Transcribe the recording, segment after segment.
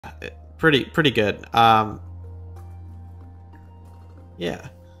pretty good. Yeah.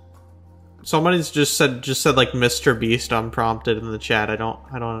 Somebody's just said like Mr. Beast unprompted in the chat. I don't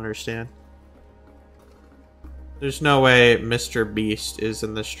understand. There's no way Mr. Beast is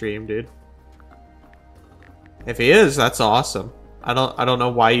in the stream, dude. If he is, that's awesome. I don't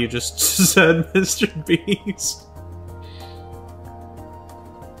know why you just said Mr. Beast.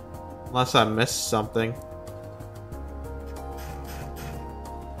 Unless I missed something.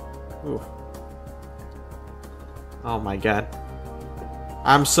 Ooh. Oh my god.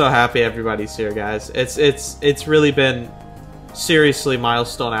 I'm so happy everybody's here, guys. It's really been seriously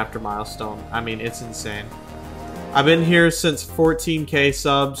milestone after milestone. I mean, it's insane. I've been here since 14K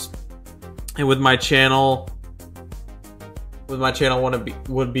subs, and with my channel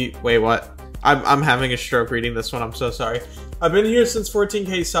would be wait, what? I'm having a stroke reading this one. I'm so sorry. I've been here since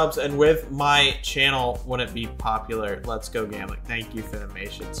 14K subs, and with my channel wouldn't be popular. Let's go gambling. Thank you,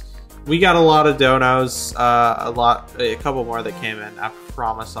 Finimations. We got a lot of donos, a couple more that came in. I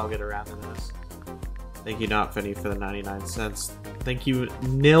promise I'll get around to this. Thank you, Not Finny, for the 99 cents. Thank you,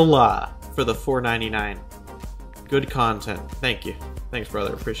 Nilla, for the $4.99. Good content. Thank you. Thanks,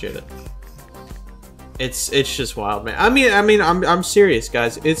 brother. Appreciate it. It's just wild, man. I mean, I'm serious,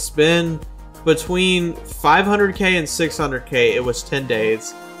 guys. It's been between 500K and 600K. It was 10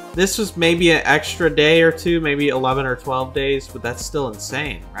 days. This was maybe an extra day or two, maybe 11 or 12 days, but that's still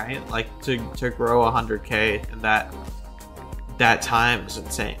insane, right? Like to grow 100K in that time is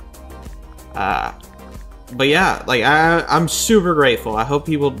insane. But yeah, like I'm super grateful. I hope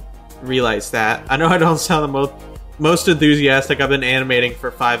people realize that. I know I don't sound the most enthusiastic. I've been animating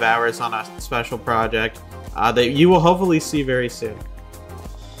for 5 hours on a special project that you will hopefully see very soon.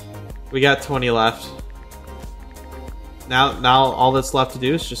 We got 20 left. Now all that's left to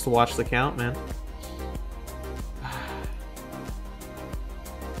do is just to watch the count, man.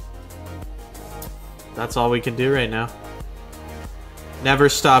 That's all we can do right now. Never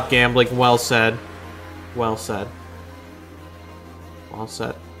stop gambling. Well said. Well said. Well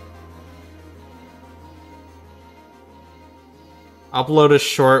said. Upload a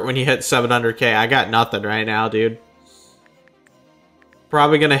short when you hit 700K. I got nothing right now, dude.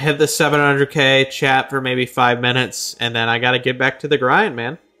 Probably gonna hit the 700K, chat for maybe 5 minutes, and then I gotta get back to the grind,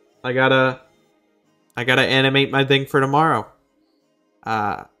 man. I gotta animate my thing for tomorrow.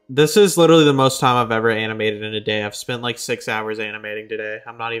 This is literally the most time I've ever animated in a day. I've spent like 6 hours animating today.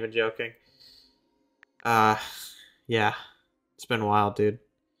 I'm not even joking. Yeah. It's been wild, dude.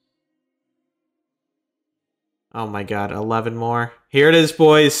 Oh my god, 11 more. Here it is,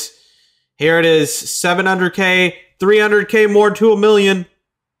 boys. Here it is. 700K, 300K more to 1 million.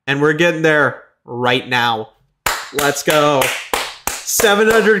 And we're getting there right now. Let's go.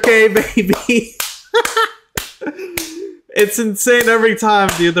 700K, baby. It's insane every time,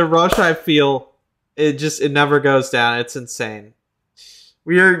 dude. The rush I feel, it never goes down. It's insane.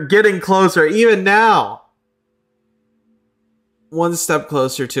 We are getting closer, even now. One step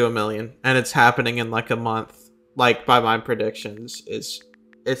closer to 1 million, and it's happening in like a month. Like by my predictions, it's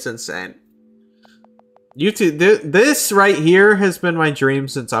insane. YouTube, this right here has been my dream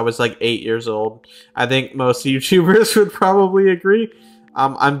since I was like 8 years old. I think most YouTubers would probably agree.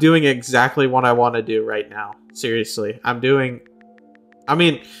 I'm doing exactly what I want to do right now. Seriously, I mean,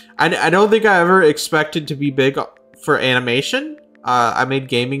 I don't think I ever expected to be big for animation. I made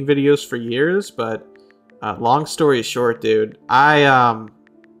gaming videos for years, but long story short, dude, I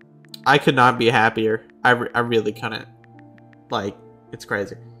could not be happier. I really couldn't. Like, it's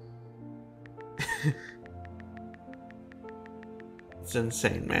crazy. It's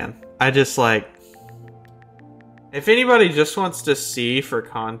insane, man. I just like... If anybody just wants to see for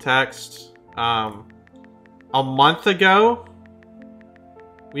context, a month ago,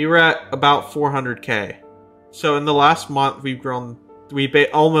 we were at about 400K. So in the last month, we've grown... We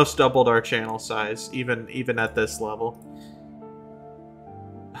almost doubled our channel size, even at this level.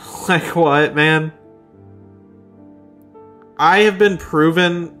 Like, what, man? I have been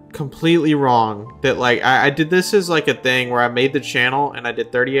proven completely wrong that, like, I did this as like a thing where I made the channel and I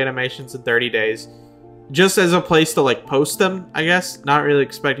did 30 animations in 30 days just as a place to like post them, I guess, not really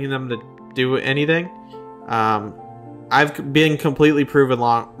expecting them to do anything. I've been completely proven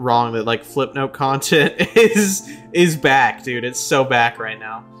wrong that like Flipnote content is back, dude. It's so back right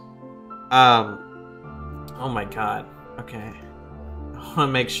now. Oh my god. Okay, I want to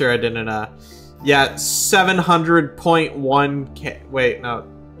make sure I didn't yeah, 700.1K. Wait, no.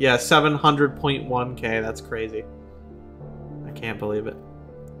 Yeah, 700.1K. That's crazy. I can't believe it.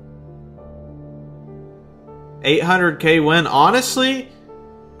 800K win. Honestly,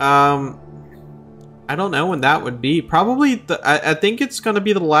 I I don't know when that would be. Probably, I think it's going to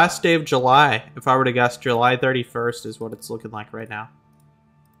be the last day of July. If I were to guess, July 31st is what it's looking like right now.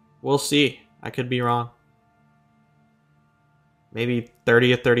 We'll see. I could be wrong. Maybe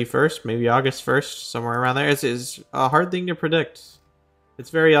 30th, 31st, maybe August 1st, somewhere around there. It's a hard thing to predict. It's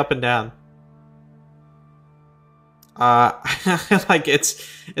very up and down. Like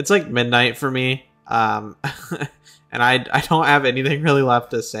it's like midnight for me. And I don't have anything really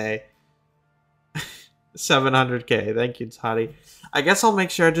left to say. 700k, thank you, Toddy. I guess I'll make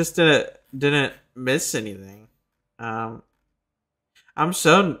sure I just didn't miss anything. I'm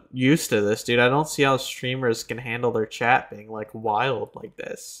so used to this, dude. I don't see how streamers can handle their chat being like wild like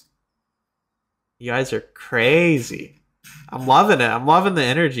this. You guys are crazy. I'm loving it. I'm loving the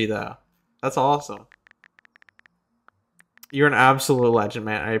energy though. That's awesome. You're an absolute legend,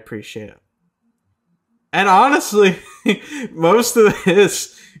 man. I appreciate it. And honestly, most of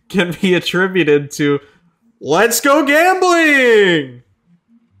this can be attributed to Let's Go Gambling!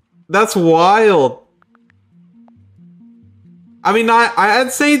 That's wild. I mean,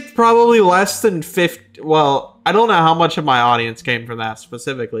 I'd say probably less than 50... Well, I don't know how much of my audience came from that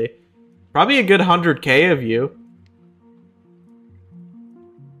specifically. Probably a good 100k of you.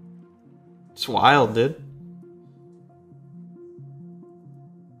 It's wild, dude.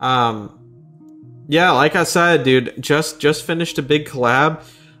 Yeah, like I said, dude, just finished a big collab.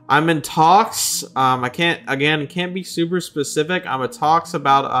 I'm in talks. I can't be super specific. I'm in talks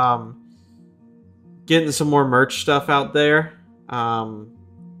about getting some more merch stuff out there.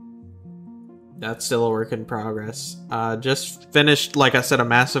 That's still a work in progress. Just finished, like I said, a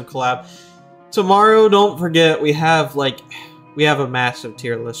massive collab. Tomorrow, don't forget, we have a massive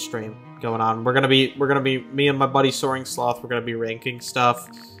tier list stream going on. We're gonna be me and my buddy Soaring Sloth. We're gonna be ranking stuff.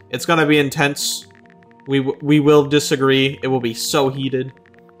 It's gonna be intense. We will disagree. It will be so heated.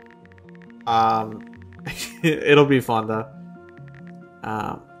 It'll be fun though.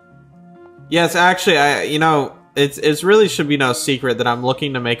 Yes, actually, it's really should be no secret that I'm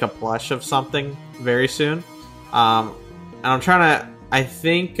looking to make a plush of something very soon. And I'm trying to. I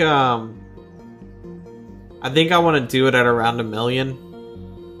think I want to do it at around 1 million.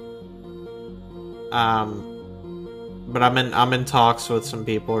 But I'm in talks with some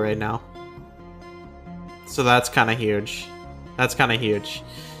people right now. So that's kind of huge. That's kind of huge.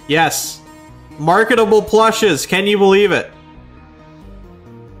 Yes. Marketable plushes. Can you believe it?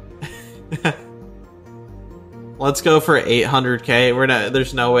 Let's go for 800k.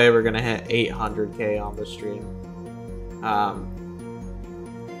 There's no way we're gonna hit 800k on the stream. I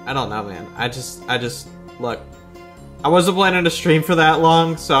don't know, man. I just look. I wasn't planning to stream for that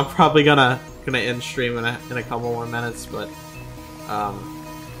long, so I'm probably gonna end stream in a couple more minutes. But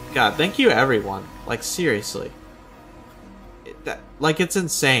God, thank you everyone. Like seriously, it's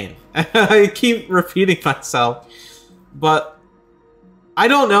insane. I keep repeating myself, but I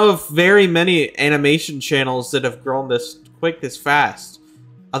don't know of very many animation channels that have grown this quick, this fast.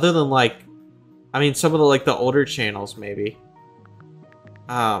 Other than some of the older channels maybe.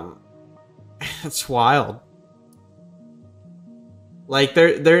 It's wild. Like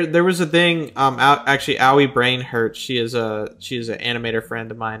there was a thing. Actually, Owie Brain Hurt. She is an animator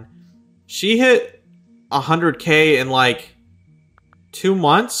friend of mine. She hit 100k in like 2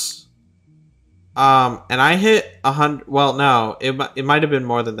 months. And I hit 100. Well, no, it might have been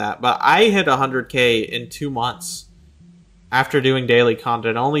more than that. But I hit 100k in 2 months after doing daily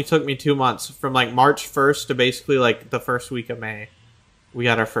content. It only took me 2 months, from like March 1st to basically like the first week of May. We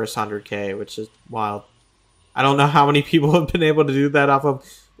got our first 100k, which is wild. I don't know how many people have been able to do that off of,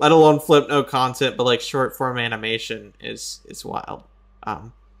 let alone Flipnote content, but like short form animation is wild.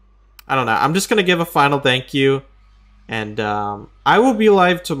 I don't know. I'm just gonna give a final thank you, and I will be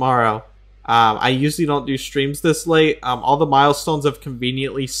live tomorrow. I usually don't do streams this late. All the milestones have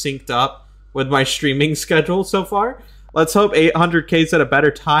conveniently synced up with my streaming schedule so far. Let's hope 800k is at a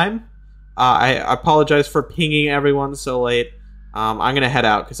better time. I apologize for pinging everyone so late. I'm gonna head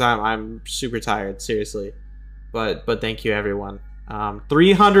out because I'm super tired, seriously. But thank you everyone.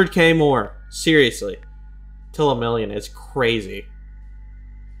 300k more, seriously, till 1 million. It's crazy.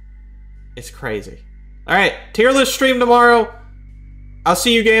 It's crazy. All right, tier list stream tomorrow. I'll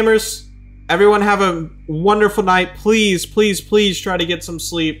see you gamers. Everyone have a wonderful night. Please, please, please try to get some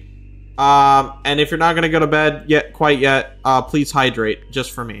sleep. And if you're not gonna go to bed quite yet, please hydrate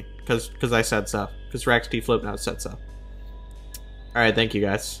just for me, because I said so. Because Rex T Flipnote said so. All right, thank you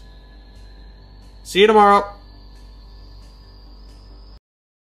guys. See you tomorrow.